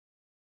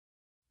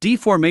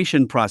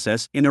Deformation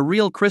process in a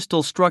real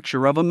crystal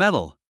structure of a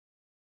metal.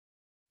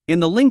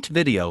 In the linked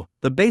video,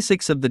 the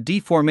basics of the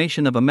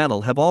deformation of a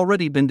metal have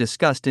already been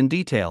discussed in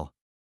detail.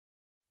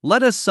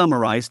 Let us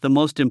summarize the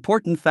most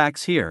important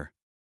facts here.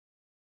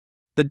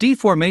 The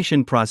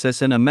deformation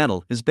process in a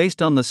metal is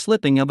based on the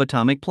slipping of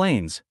atomic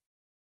planes.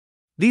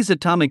 These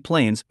atomic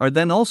planes are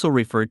then also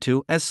referred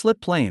to as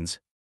slip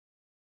planes.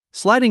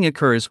 Sliding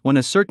occurs when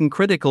a certain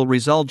critical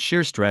resolved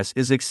shear stress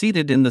is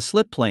exceeded in the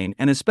slip plane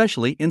and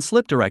especially in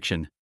slip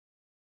direction.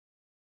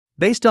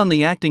 Based on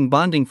the acting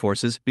bonding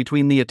forces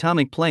between the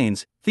atomic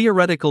planes,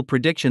 theoretical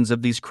predictions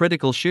of these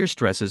critical shear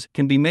stresses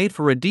can be made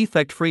for a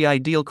defect-free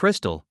ideal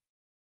crystal.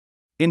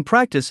 In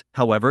practice,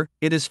 however,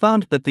 it is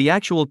found that the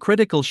actual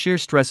critical shear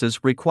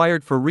stresses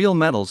required for real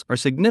metals are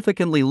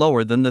significantly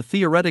lower than the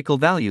theoretical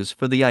values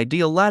for the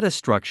ideal lattice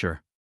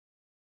structure.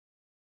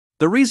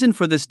 The reason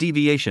for this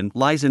deviation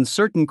lies in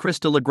certain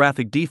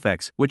crystallographic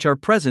defects which are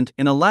present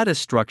in a lattice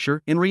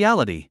structure in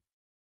reality.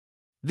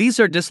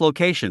 These are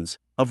dislocations,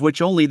 of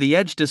which only the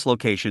edge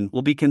dislocation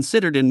will be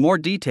considered in more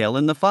detail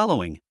in the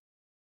following.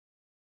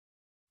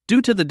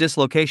 Due to the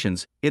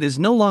dislocations, it is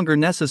no longer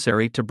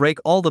necessary to break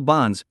all the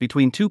bonds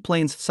between two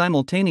planes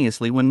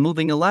simultaneously when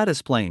moving a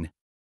lattice plane.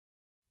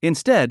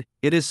 Instead,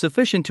 it is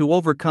sufficient to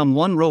overcome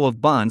one row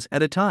of bonds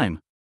at a time.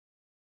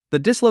 The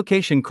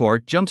dislocation core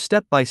jumps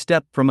step by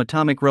step from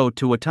atomic row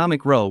to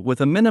atomic row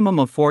with a minimum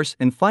of force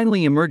and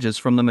finally emerges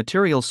from the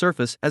material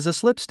surface as a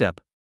slip step.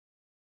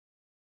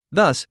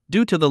 Thus,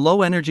 due to the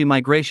low energy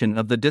migration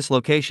of the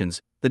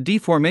dislocations, the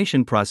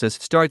deformation process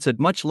starts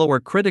at much lower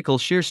critical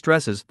shear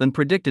stresses than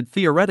predicted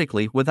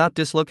theoretically without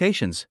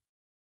dislocations.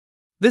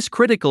 This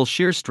critical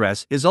shear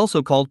stress is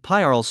also called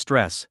Peierls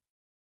stress.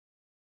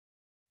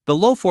 The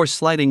low force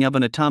sliding of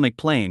an atomic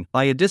plane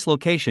by a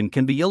dislocation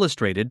can be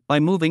illustrated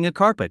by moving a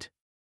carpet.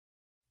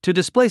 To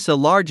displace a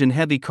large and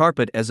heavy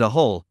carpet as a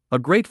whole, a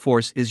great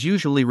force is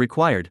usually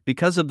required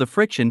because of the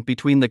friction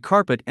between the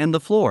carpet and the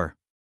floor.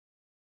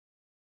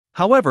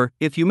 However,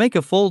 if you make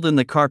a fold in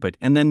the carpet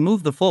and then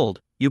move the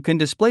fold, you can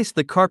displace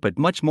the carpet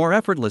much more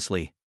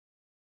effortlessly.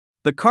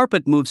 The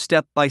carpet moves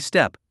step by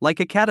step, like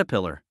a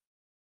caterpillar.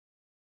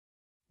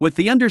 With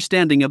the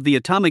understanding of the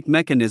atomic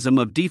mechanism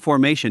of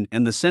deformation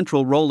and the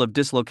central role of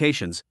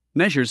dislocations,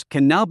 measures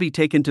can now be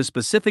taken to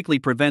specifically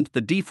prevent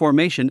the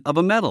deformation of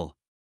a metal.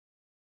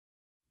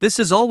 This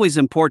is always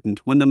important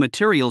when the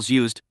materials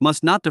used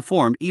must not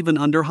deform even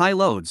under high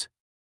loads.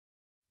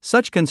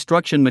 Such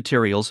construction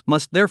materials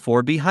must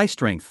therefore be high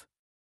strength.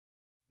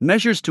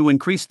 Measures to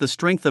increase the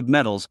strength of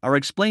metals are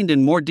explained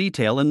in more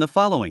detail in the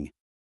following.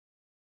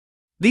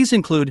 These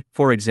include,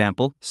 for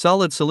example,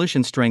 solid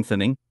solution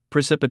strengthening,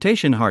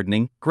 precipitation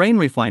hardening, grain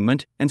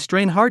refinement, and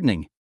strain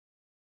hardening.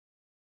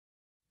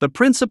 The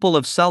principle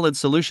of solid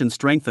solution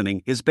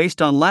strengthening is based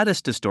on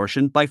lattice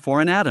distortion by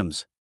foreign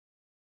atoms.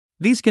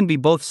 These can be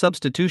both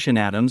substitution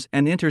atoms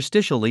and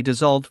interstitially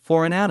dissolved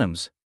foreign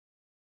atoms.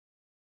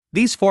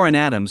 These foreign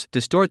atoms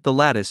distort the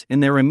lattice in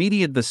their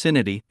immediate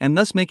vicinity and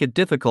thus make it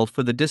difficult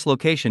for the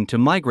dislocation to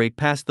migrate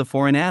past the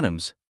foreign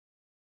atoms.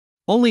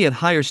 Only at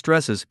higher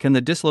stresses can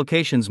the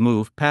dislocations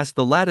move past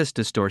the lattice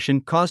distortion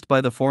caused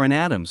by the foreign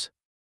atoms.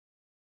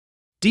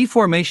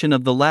 Deformation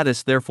of the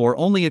lattice therefore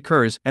only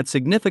occurs at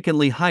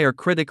significantly higher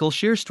critical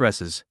shear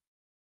stresses.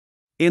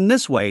 In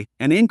this way,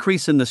 an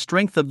increase in the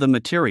strength of the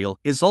material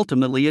is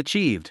ultimately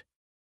achieved.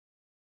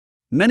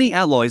 Many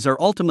alloys are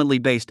ultimately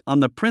based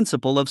on the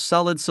principle of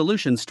solid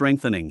solution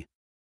strengthening.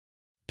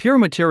 Pure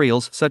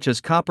materials such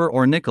as copper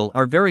or nickel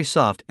are very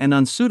soft and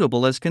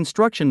unsuitable as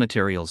construction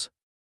materials.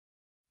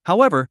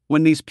 However,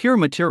 when these pure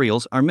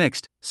materials are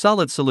mixed,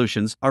 solid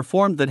solutions are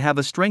formed that have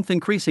a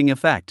strength-increasing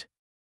effect.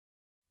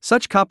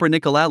 Such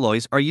copper-nickel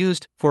alloys are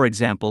used, for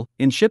example,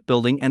 in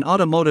shipbuilding and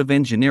automotive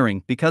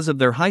engineering because of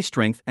their high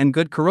strength and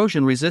good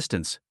corrosion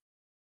resistance.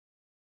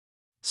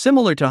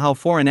 Similar to how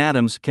foreign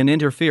atoms can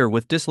interfere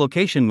with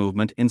dislocation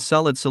movement in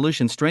solid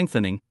solution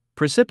strengthening,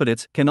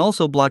 precipitates can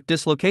also block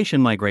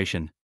dislocation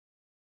migration.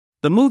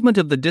 The movement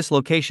of the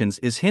dislocations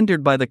is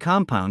hindered by the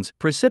compounds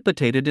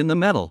precipitated in the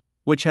metal,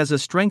 which has a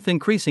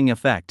strength-increasing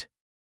effect.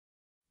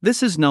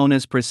 This is known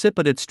as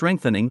precipitate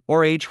strengthening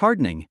or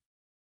age-hardening.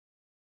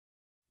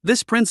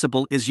 This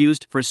principle is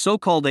used for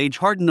so-called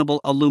age-hardenable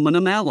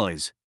aluminum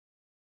alloys.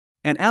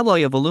 An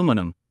alloy of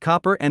aluminum,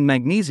 copper and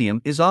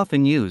magnesium is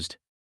often used.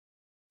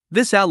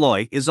 This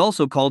alloy is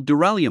also called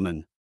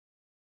duraluminium.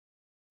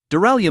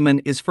 Duraluminium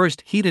is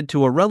first heated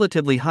to a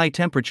relatively high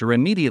temperature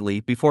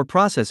immediately before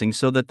processing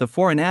so that the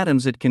foreign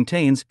atoms it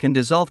contains can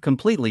dissolve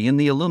completely in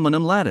the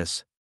aluminum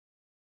lattice.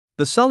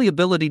 The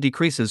solubility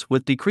decreases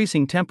with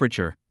decreasing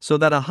temperature, so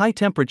that a high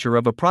temperature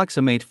of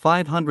approximate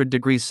 500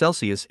 degrees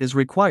Celsius is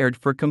required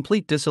for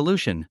complete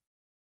dissolution.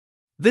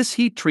 This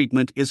heat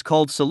treatment is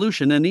called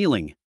solution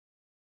annealing.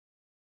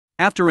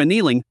 After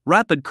annealing,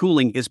 rapid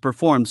cooling is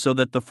performed so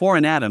that the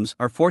foreign atoms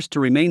are forced to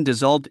remain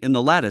dissolved in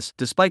the lattice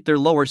despite their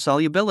lower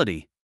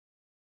solubility.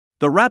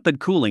 The rapid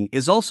cooling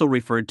is also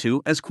referred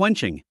to as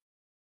quenching.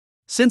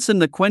 Since in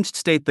the quenched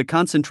state the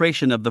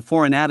concentration of the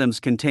foreign atoms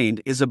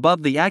contained is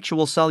above the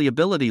actual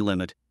solubility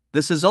limit,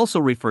 this is also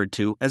referred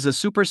to as a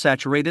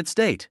supersaturated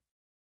state.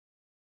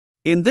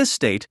 In this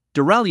state,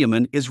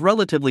 duraluminium is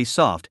relatively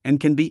soft and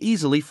can be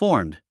easily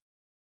formed.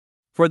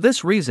 For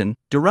this reason,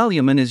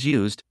 duraluminium is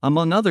used,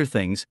 among other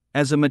things,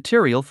 as a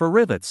material for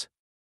rivets.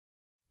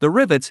 The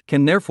rivets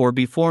can therefore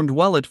be formed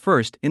well at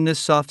first in this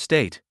soft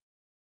state.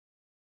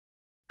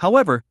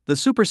 However, the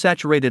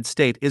supersaturated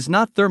state is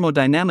not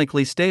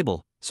thermodynamically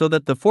stable, so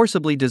that the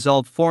forcibly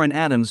dissolved foreign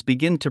atoms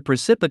begin to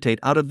precipitate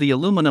out of the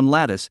aluminum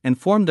lattice and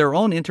form their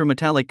own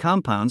intermetallic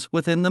compounds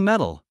within the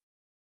metal.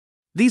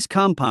 These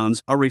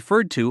compounds are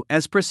referred to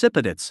as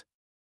precipitates.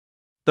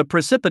 The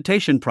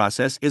precipitation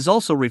process is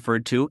also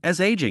referred to as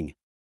aging.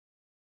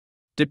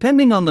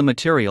 Depending on the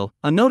material,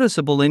 a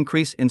noticeable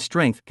increase in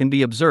strength can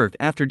be observed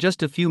after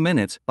just a few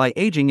minutes by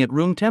aging at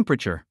room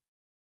temperature.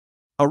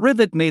 A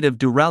rivet made of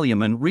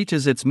duraluminium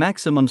reaches its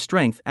maximum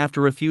strength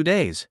after a few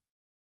days.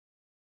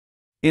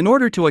 In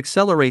order to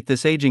accelerate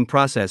this aging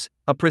process,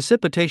 a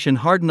precipitation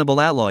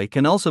hardenable alloy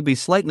can also be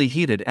slightly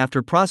heated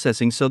after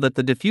processing so that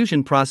the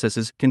diffusion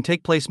processes can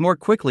take place more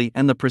quickly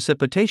and the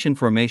precipitation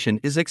formation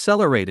is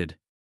accelerated.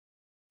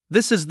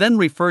 This is then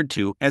referred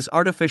to as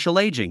artificial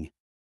aging.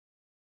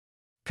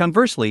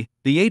 Conversely,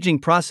 the aging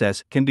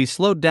process can be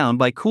slowed down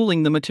by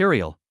cooling the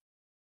material.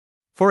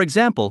 For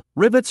example,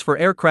 rivets for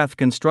aircraft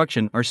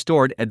construction are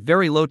stored at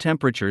very low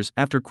temperatures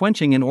after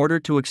quenching in order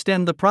to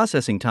extend the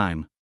processing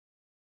time.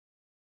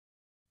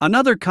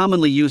 Another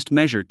commonly used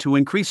measure to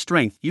increase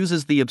strength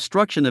uses the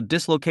obstruction of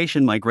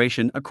dislocation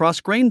migration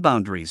across grain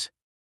boundaries.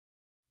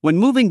 When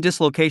moving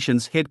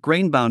dislocations hit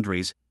grain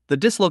boundaries, the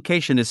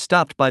dislocation is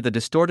stopped by the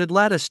distorted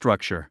lattice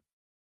structure.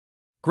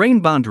 Grain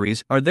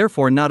boundaries are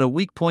therefore not a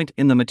weak point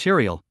in the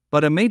material,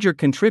 but a major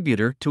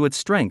contributor to its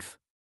strength.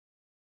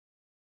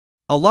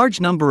 A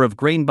large number of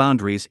grain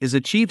boundaries is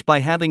achieved by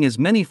having as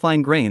many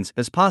fine grains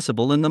as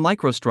possible in the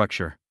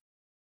microstructure.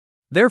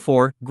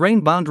 Therefore,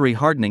 grain boundary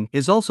hardening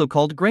is also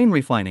called grain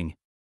refining.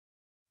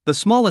 The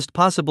smallest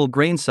possible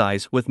grain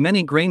size with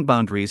many grain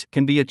boundaries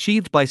can be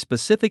achieved by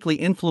specifically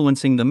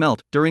influencing the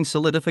melt during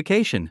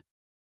solidification.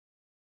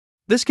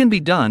 This can be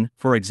done,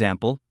 for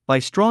example, by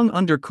strong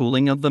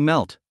undercooling of the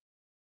melt.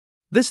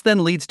 This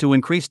then leads to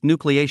increased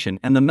nucleation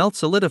and the melt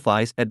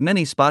solidifies at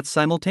many spots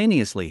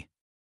simultaneously.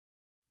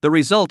 The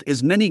result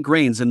is many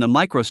grains in the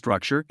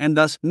microstructure and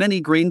thus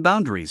many grain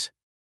boundaries.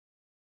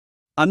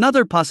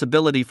 Another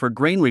possibility for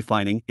grain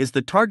refining is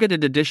the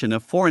targeted addition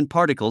of foreign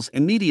particles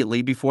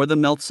immediately before the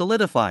melt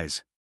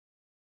solidifies.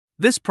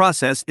 This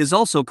process is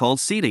also called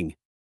seeding.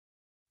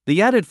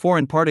 The added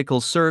foreign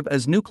particles serve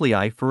as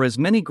nuclei for as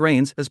many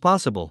grains as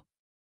possible.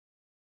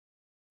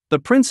 The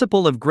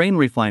principle of grain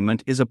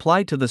refinement is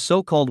applied to the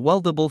so-called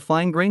weldable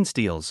fine-grain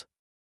steels.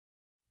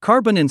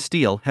 Carbon in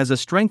steel has a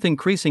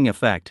strength-increasing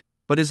effect,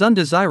 but is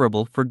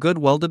undesirable for good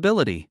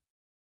weldability.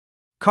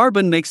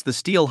 Carbon makes the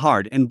steel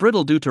hard and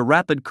brittle due to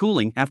rapid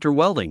cooling after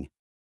welding.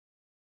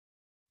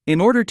 In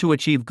order to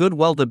achieve good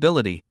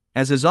weldability,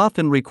 as is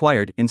often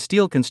required in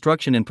steel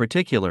construction in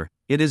particular,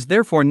 it is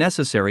therefore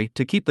necessary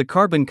to keep the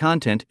carbon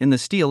content in the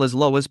steel as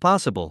low as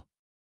possible.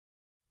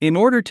 In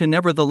order to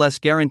nevertheless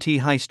guarantee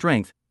high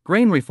strength,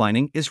 grain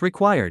refining is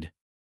required.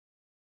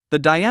 The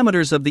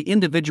diameters of the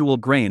individual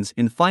grains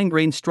in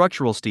fine-grained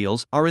structural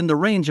steels are in the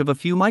range of a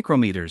few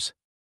micrometers.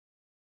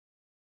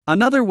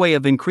 Another way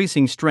of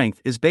increasing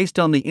strength is based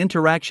on the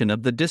interaction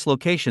of the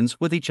dislocations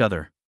with each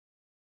other.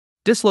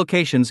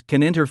 Dislocations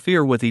can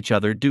interfere with each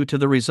other due to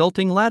the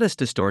resulting lattice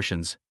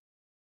distortions.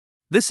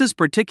 This is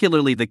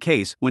particularly the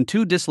case when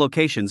two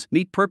dislocations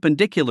meet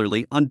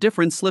perpendicularly on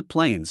different slip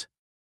planes.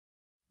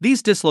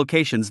 These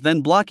dislocations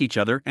then block each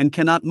other and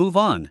cannot move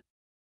on.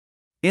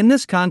 In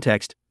this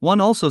context, one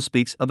also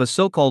speaks of a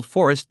so-called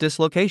forced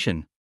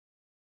dislocation.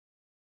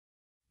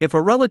 If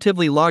a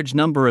relatively large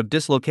number of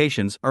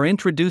dislocations are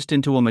introduced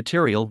into a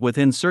material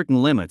within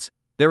certain limits,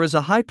 there is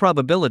a high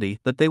probability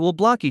that they will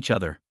block each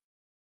other.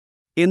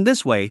 In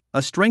this way,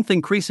 a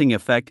strength-increasing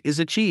effect is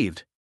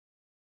achieved.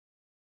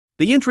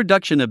 The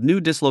introduction of new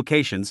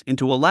dislocations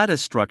into a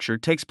lattice structure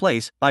takes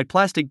place by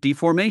plastic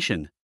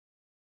deformation.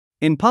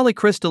 In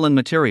polycrystalline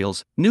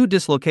materials, new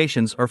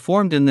dislocations are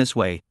formed in this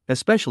way,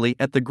 especially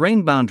at the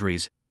grain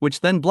boundaries, which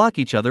then block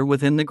each other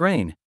within the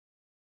grain.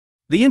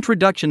 The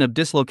introduction of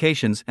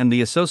dislocations and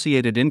the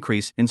associated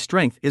increase in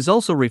strength is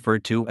also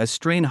referred to as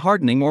strain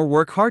hardening or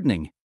work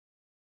hardening.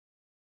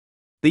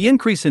 The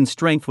increase in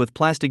strength with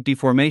plastic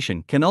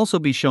deformation can also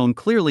be shown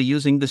clearly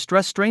using the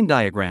stress-strain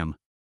diagram.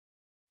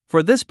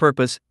 For this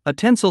purpose, a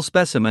tensile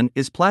specimen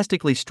is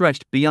plastically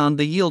stretched beyond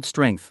the yield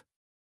strength.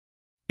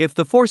 If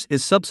the force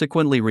is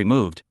subsequently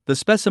removed, the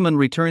specimen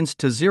returns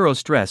to zero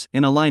stress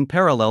in a line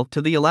parallel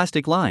to the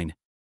elastic line.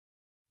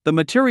 The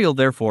material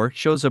therefore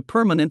shows a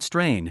permanent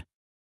strain.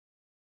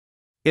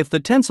 If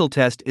the tensile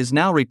test is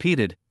now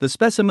repeated, the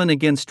specimen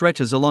again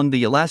stretches along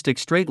the elastic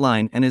straight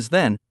line and is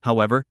then,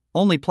 however,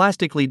 only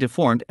plastically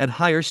deformed at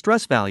higher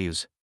stress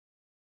values.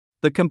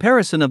 The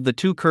comparison of the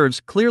two curves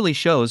clearly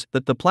shows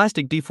that the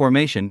plastic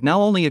deformation now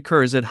only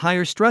occurs at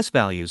higher stress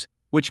values,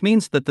 which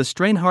means that the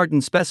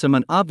strain-hardened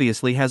specimen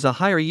obviously has a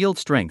higher yield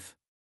strength.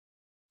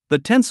 the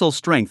tensile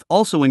strength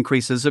also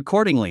increases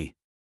accordingly.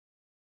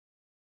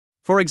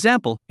 For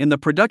example, in the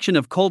production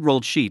of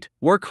cold-rolled sheet,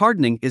 work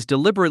hardening is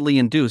deliberately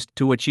induced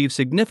to achieve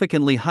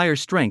significantly higher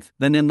strength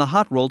than in the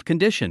hot-rolled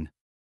condition.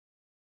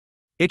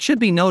 It should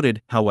be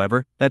noted,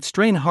 however, that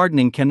strain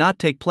hardening cannot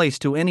take place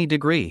to any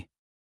degree.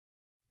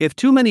 If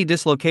too many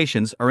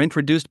dislocations are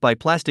introduced by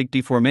plastic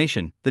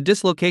deformation, the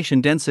dislocation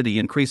density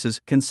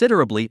increases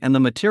considerably and the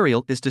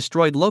material is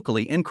destroyed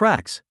locally in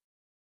cracks.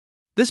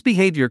 This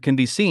behavior can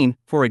be seen,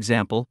 for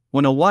example,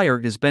 when a wire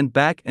is bent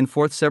back and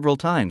forth several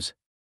times.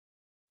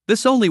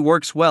 This only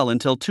works well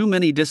until too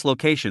many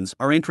dislocations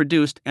are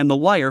introduced and the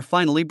wire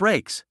finally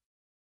breaks.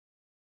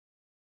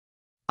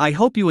 I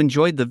hope you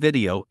enjoyed the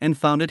video and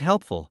found it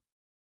helpful.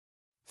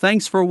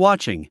 Thanks for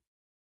watching.